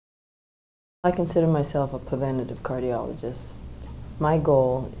I consider myself a preventive cardiologist. My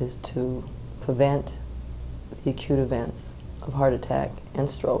goal is to prevent the acute events of heart attack and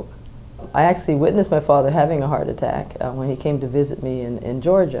stroke. I actually witnessed my father having a heart attack when he came to visit me in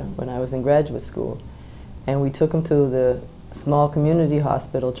Georgia when I was in graduate school. And we took him to the small community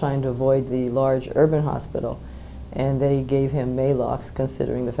hospital trying to avoid the large urban hospital. And they gave him Maalox,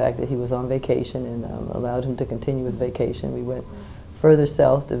 considering the fact that he was on vacation, and allowed him to continue his vacation. We went further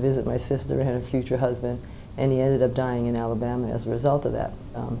south to visit my sister and her future husband, and he ended up dying in Alabama as a result of that.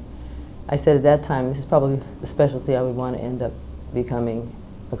 I said at that time, this is probably the specialty I would want to end up becoming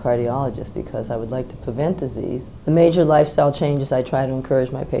a cardiologist, because I would like to prevent disease. The major lifestyle changes I try to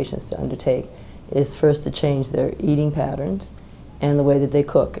encourage my patients to undertake is first to change their eating patterns and the way that they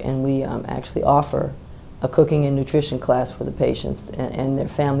cook. And we actually offer a cooking and nutrition class for the patients and their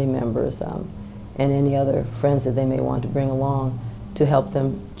family members and any other friends that they may want to bring along to help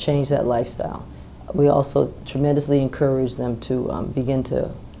them change that lifestyle. We also tremendously encourage them to begin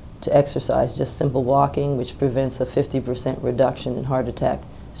to exercise, just simple walking, which prevents a 50% reduction in heart attack,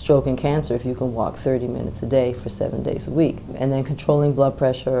 stroke, and cancer if you can walk 30 minutes a day for 7 days a week. And then controlling blood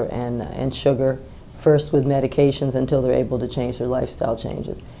pressure and sugar, first with medications until they're able to change their lifestyle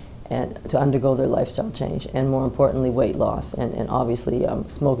changes, and to undergo their lifestyle change, and more importantly, weight loss, and obviously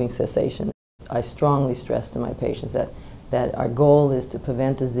smoking cessation. I strongly stress to my patients that our goal is to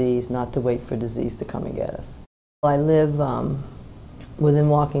prevent disease, not to wait for disease to come and get us. I live within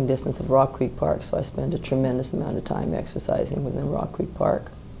walking distance of Rock Creek Park, so I spend a tremendous amount of time exercising within Rock Creek Park.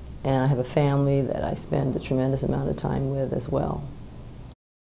 And I have a family that I spend a tremendous amount of time with as well.